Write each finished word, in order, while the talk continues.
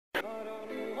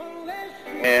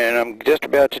I'm just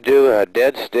about to do a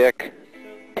dead stick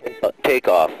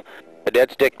takeoff. A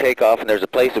dead stick takeoff, and there's a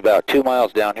place about 2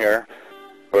 miles down here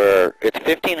where it's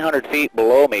 1,500 feet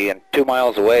below me, and 2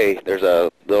 miles away there's a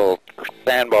little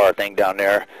sandbar thing down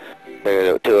there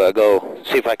to go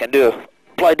see if I can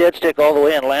fly dead stick all the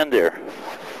way and land there.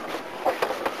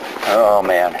 Oh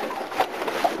man.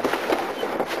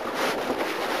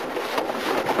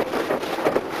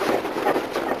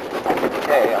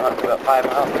 Okay, I'm up to about 5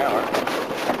 miles an hour.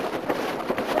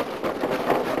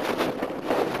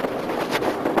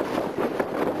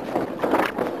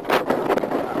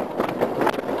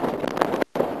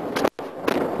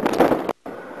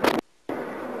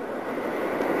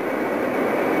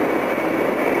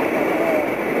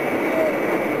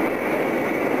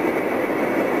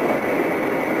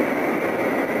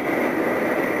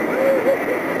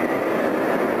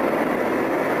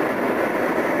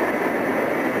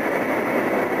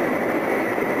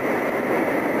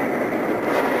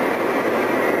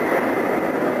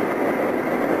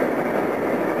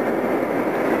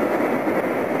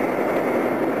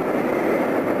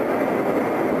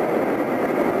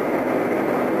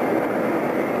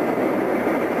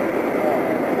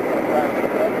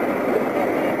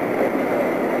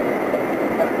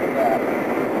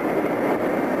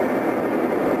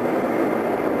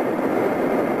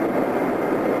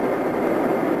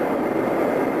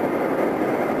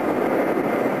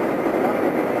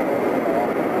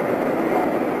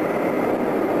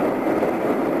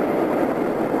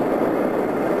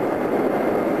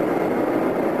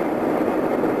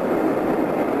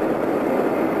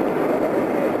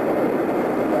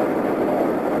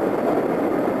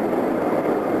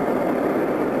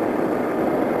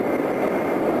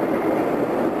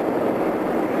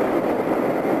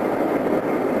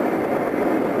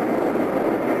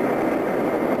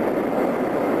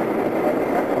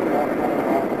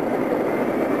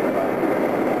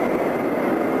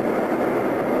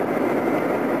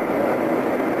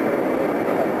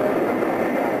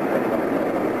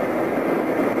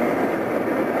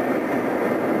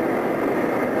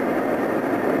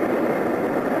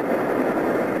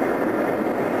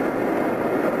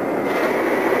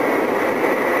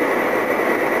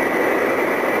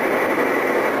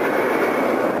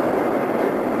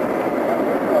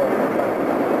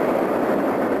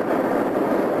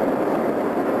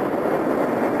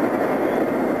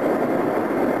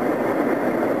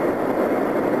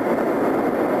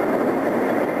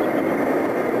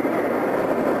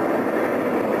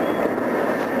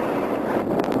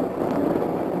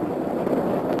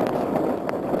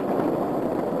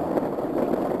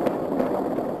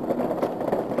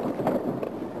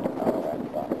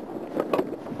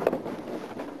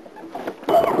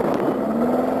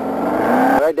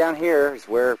 Right down here is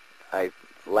where I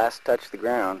last touched the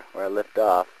ground, where I lift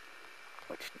off,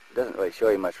 which doesn't really show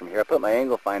you much from here. I put my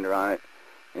angle finder on it,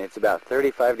 and it's about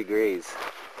 35 degrees.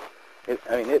 It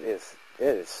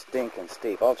is stinking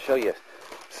steep. I'll show you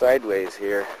sideways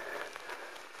here,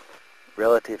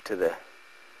 relative to the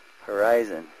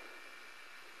horizon.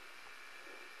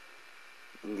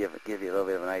 And give you a little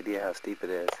bit of an idea how steep it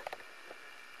is.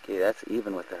 Okay, that's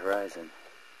even with the horizon.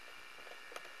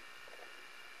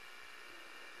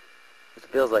 It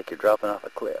feels like you're dropping off a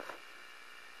cliff.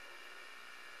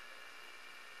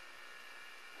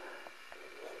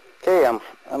 Okay,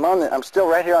 I'm still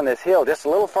right here on this hill, just a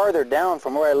little farther down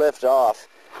from where I left off.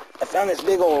 I found this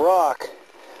big old rock.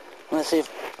 I'm gonna see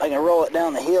if I can roll it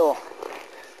down the hill.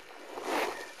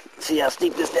 See how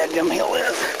steep this dadgum hill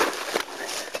is.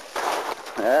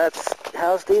 That's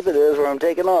how steep it is where I'm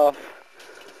taking off.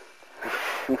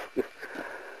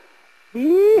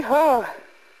 Yeehaw!